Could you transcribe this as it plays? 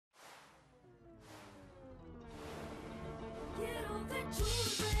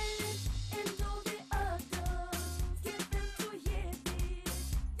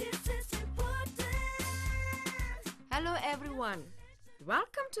Hello everyone.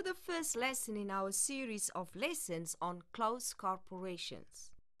 Welcome to the first lesson in our series of lessons on close corporations.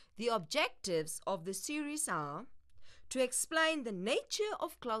 The objectives of the series are to explain the nature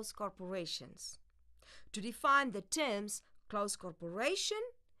of close corporations, to define the terms close corporation,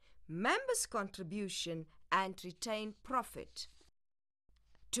 members' contribution and retained profit,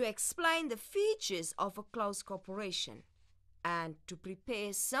 to explain the features of a close corporation, and to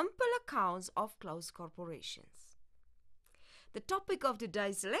prepare simple accounts of close corporations. The topic of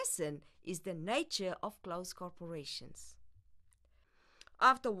today's lesson is the nature of close corporations.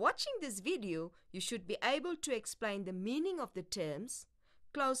 After watching this video, you should be able to explain the meaning of the terms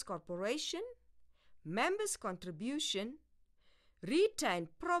close corporation, members' contribution, retained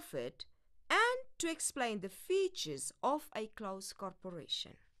profit, and to explain the features of a close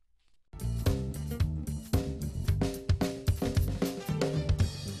corporation.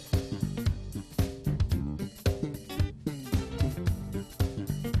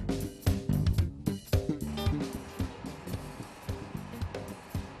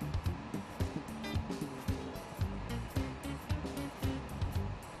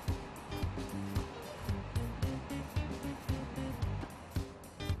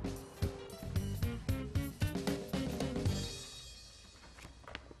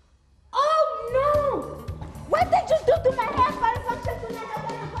 What did you do to my hair malfunction tonight? I'm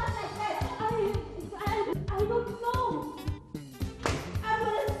gonna burn my head. I don't know. I'm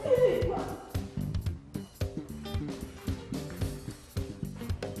gonna sleep.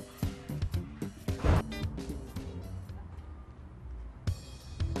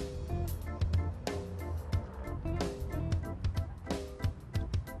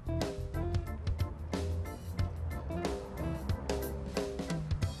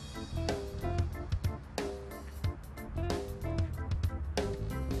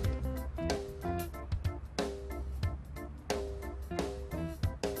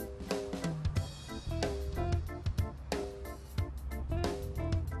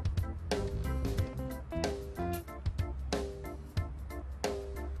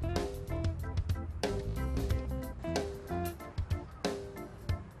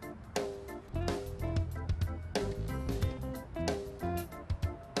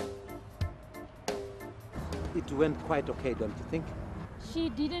 It went quite okay, don't you think? She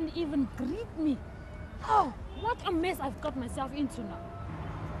didn't even greet me. Oh, what a mess I've got myself into now.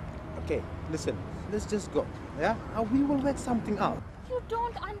 Okay, listen, let's just go, yeah? We will work something out. You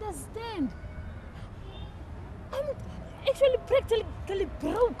don't understand. I'm actually practically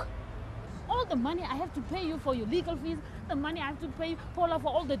broke. All the money I have to pay you for your legal fees, the money I have to pay Paula for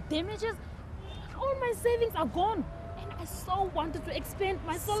all the damages, all my savings are gone. And I so wanted to expand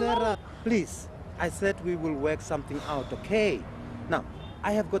my salon. Sarah, please. I said we will work something out, okay? Now,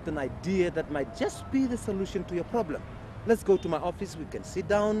 I have got an idea that might just be the solution to your problem. Let's go to my office, we can sit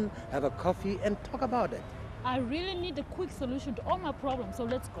down, have a coffee and talk about it. I really need a quick solution to all my problems, so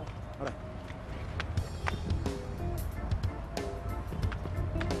let's go. All right.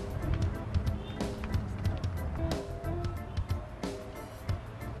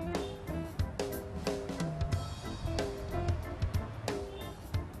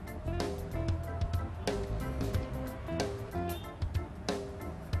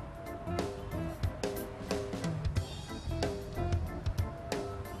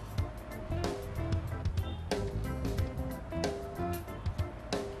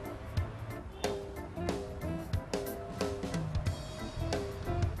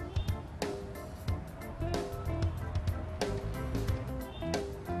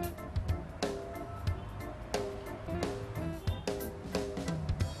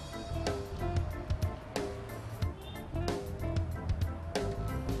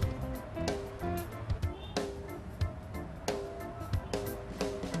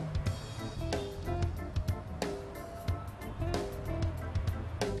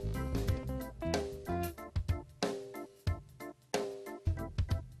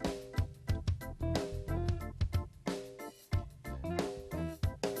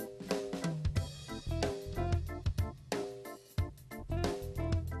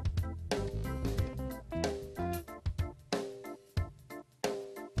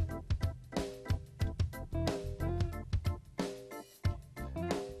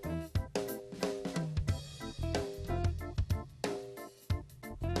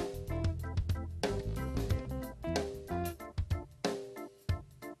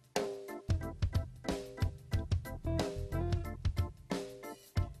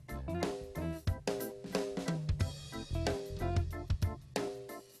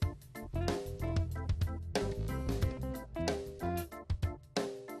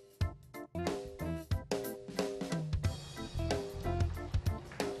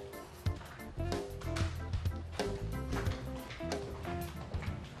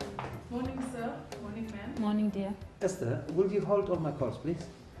 morning, dear. Esther, will you hold all my calls, please?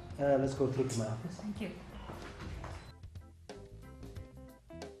 Let's go through to my office. Thank you.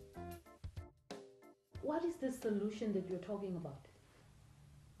 What is the solution that you're talking about?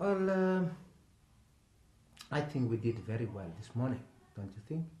 Well, I think we did very well this morning, don't you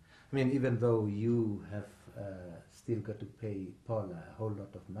think? I mean, even though you have still got to pay Paula a whole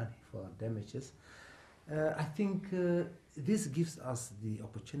lot of money for damages, I think this gives us the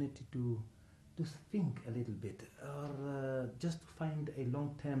opportunity to think a little bit, or just to find a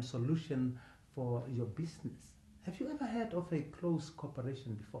long-term solution for your business. Have you ever heard of a close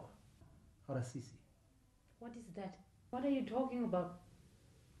cooperation before, or a CC? What is that? What are you talking about?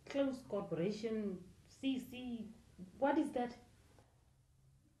 Close corporation, CC, what is that?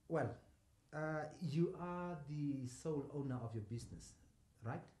 Well, you are the sole owner of your business,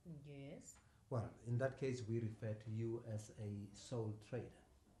 right? Yes. Well, in that case, we refer to you as a sole trader.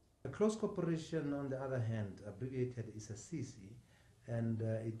 A close corporation, on the other hand, abbreviated, is a CC, and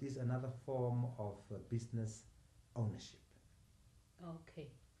it is another form of business ownership. Okay.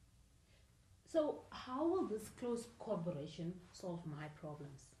 So how will this close corporation solve my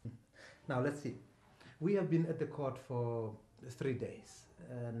problems? Now, let's see. We have been at the court for 3 days,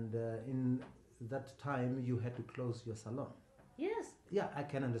 and in that time, you had to close your salon. Yes, Yeah, I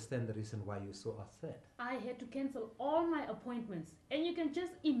can understand the reason why you're so upset. I had to cancel all my appointments, and you can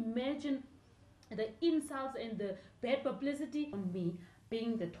just imagine the insults and the bad publicity on me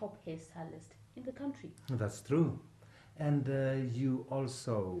being the top hairstylist in the country. That's true. And you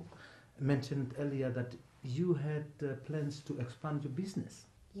also mentioned earlier that you had plans to expand your business.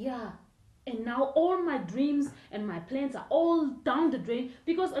 Yeah, and now all my dreams and my plans are all down the drain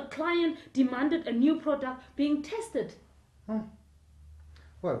because a client demanded a new product being tested.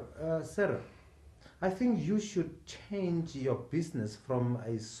 Well, Sarah, I think you should change your business from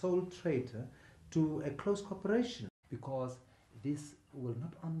a sole trader to a close corporation, because this will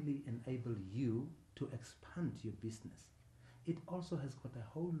not only enable you to expand your business, it also has got a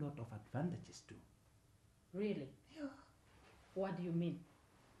whole lot of advantages too. Really? Yeah. What do you mean?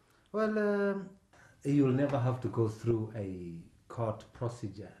 Well, you'll never have to go through a court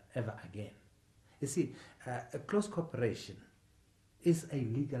procedure ever again. You see, a close corporation is a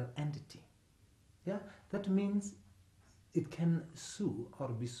legal entity. Yeah, that means it can sue or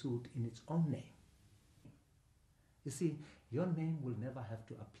be sued in its own name. You see, your name will never have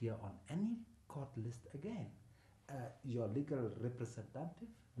to appear on any court list again. Your legal representative,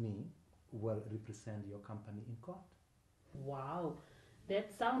 me, will represent your company in court. Wow,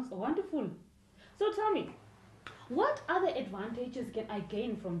 that sounds wonderful. So tell me, what other advantages can I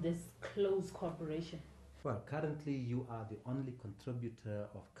gain from this close corporation? Well, currently you are the only contributor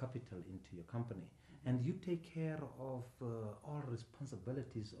of capital into your company, and you take care of all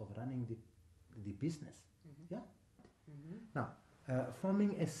responsibilities of running the business. Yeah? Now,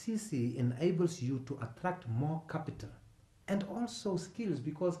 forming a CC enables you to attract more capital and also skills,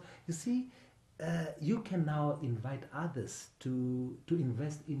 because you see, you can now invite others to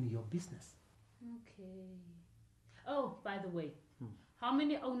invest in your business. Okay. Oh, by the way, how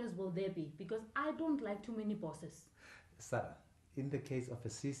many owners will there be? Because I don't like too many bosses. Sarah, in the case of a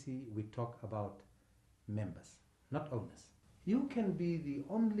CC, we talk about members, not owners. You can be the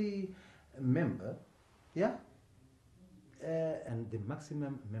only member, yeah? And the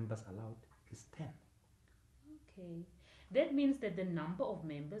maximum members allowed is 10. Okay. That means that the number of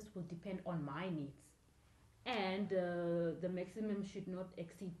members will depend on my needs. And the maximum should not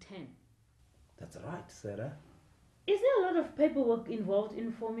exceed 10. That's right, Sarah. Is there a lot of paperwork involved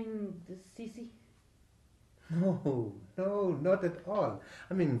in forming the CC? No, not at all.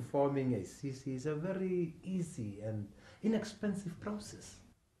 I mean, forming a CC is a very easy and inexpensive process.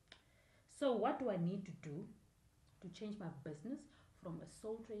 So what do I need to do to change my business from a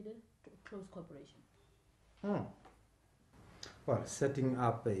sole trader to a close corporation? Well, setting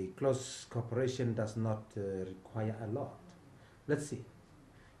up a close corporation does not require a lot. Let's see.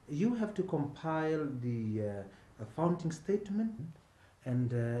 You have to compile the founding statement,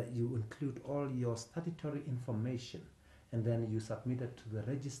 and you include all your statutory information, and then you submit it to the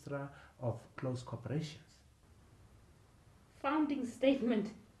registrar of close corporations. Founding statement.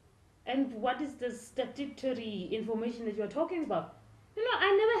 And what is the statutory information that you're talking about? You know,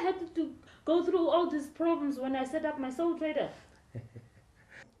 I never had to go through all these problems when I set up my sole trader.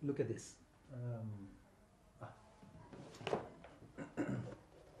 Look at this.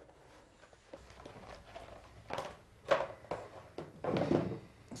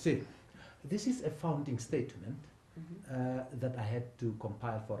 See, this is a founding statement that I had to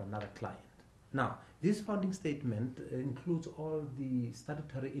compile for another client. Now, this founding statement includes all the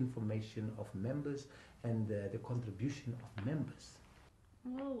statutory information of members and the contribution of members.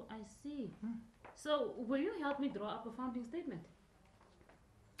 Oh, I see. So, will you help me draw up a founding statement?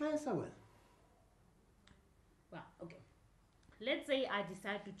 Yes, I will. Well, okay. Let's say I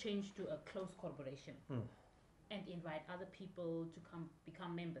decide to change to a closed corporation and invite other people to come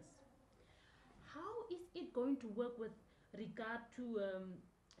become members. How is it going to work with regard to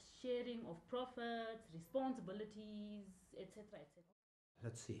sharing of profits, responsibilities, etc., etc.?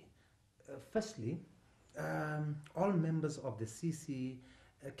 Let's see. Firstly, all members of the CC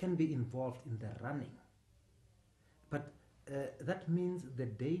can be involved in the running, but that means the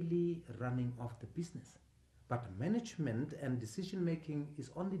daily running of the business. But management and decision making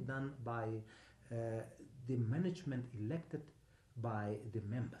is only done by the management elected by the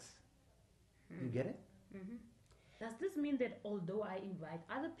members. You get it? Mm-hmm. Does this mean that although I invite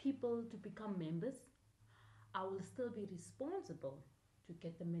other people to become members, I will still be responsible to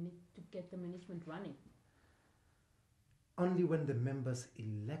get the management running? Only when the members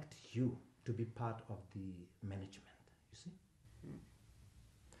elect you to be part of the management, you see?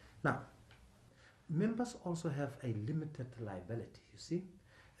 Now, members also have a limited liability, you see?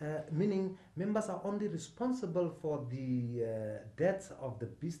 Meaning members are only responsible for the debts of the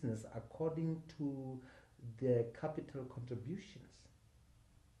business according to their capital contributions.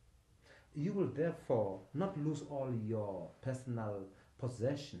 You will therefore not lose all your personal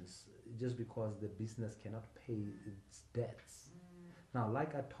possessions just because the business cannot pay its debts. Now,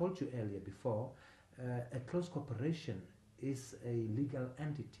 like I told you earlier before, a closed corporation is a legal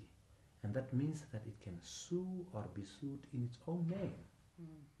entity, and that means that it can sue or be sued in its own name.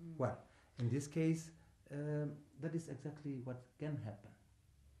 Well, in this case, that is exactly what can happen.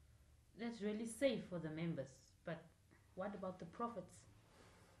 That's really safe for the members, but what about the profits?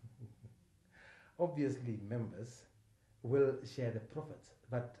 Obviously, members will share the profits,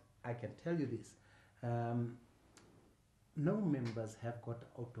 but I can tell you this, no members have got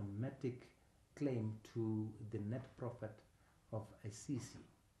automatic claim to the net profit of a CC.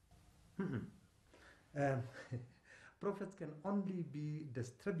 Profits can only be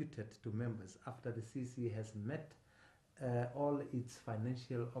distributed to members after the CC has met all its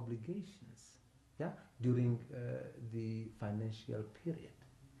financial obligations, during the financial period.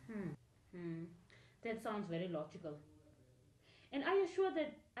 That sounds very logical. And are you sure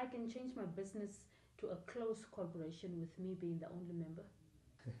that I can change my business to a closed corporation with me being the only member?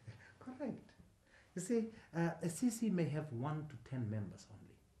 Correct. You see, a CC may have 1 to 10 members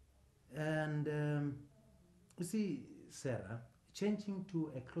only. And you see, Sarah, changing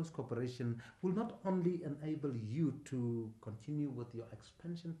to a closed corporation will not only enable you to continue with your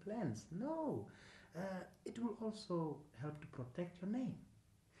expansion plans, no, it will also help to protect your name.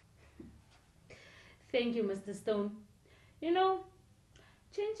 Thank you, Mr. Stone. You know,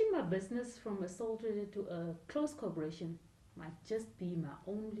 changing my business from a sole trader to a closed corporation might just be my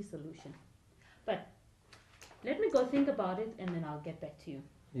only solution. But let me go think about it and then I'll get back to you.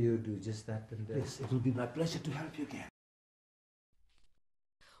 You do just that, and yes, it will be my pleasure to help you again.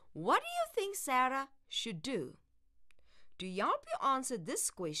 What do you think Sarah should do? To help you answer this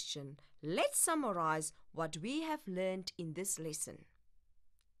question, let's summarize what we have learned in this lesson.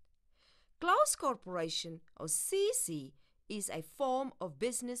 Closed corporation, or CC, is a form of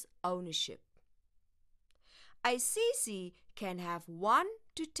business ownership. A CC can have 1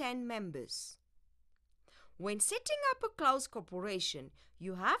 to 10 members. When setting up a closed corporation,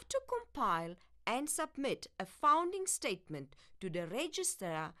 you have to compile and submit a founding statement to the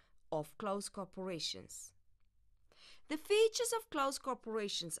Registrar of Closed Corporations. The features of closed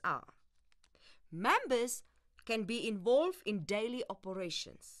corporations are: members can be involved in daily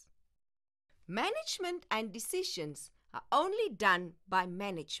operations. Management and decisions are only done by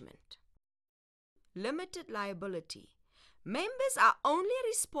management. Limited liability. Members are only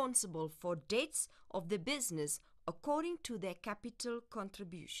responsible for debts of the business according to their capital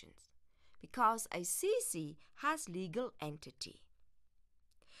contributions, because a CC has legal entity.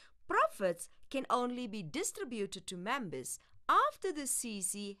 Profits can only be distributed to members after the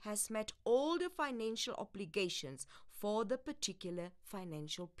CC has met all the financial obligations for the particular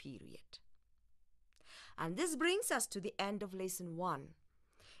financial period. And this brings us to the end of lesson 1.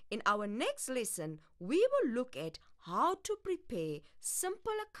 In our next lesson, we will look at how to prepare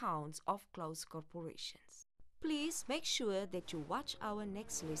simple accounts of closed corporations. Please make sure that you watch our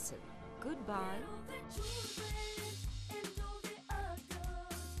next lesson. Goodbye.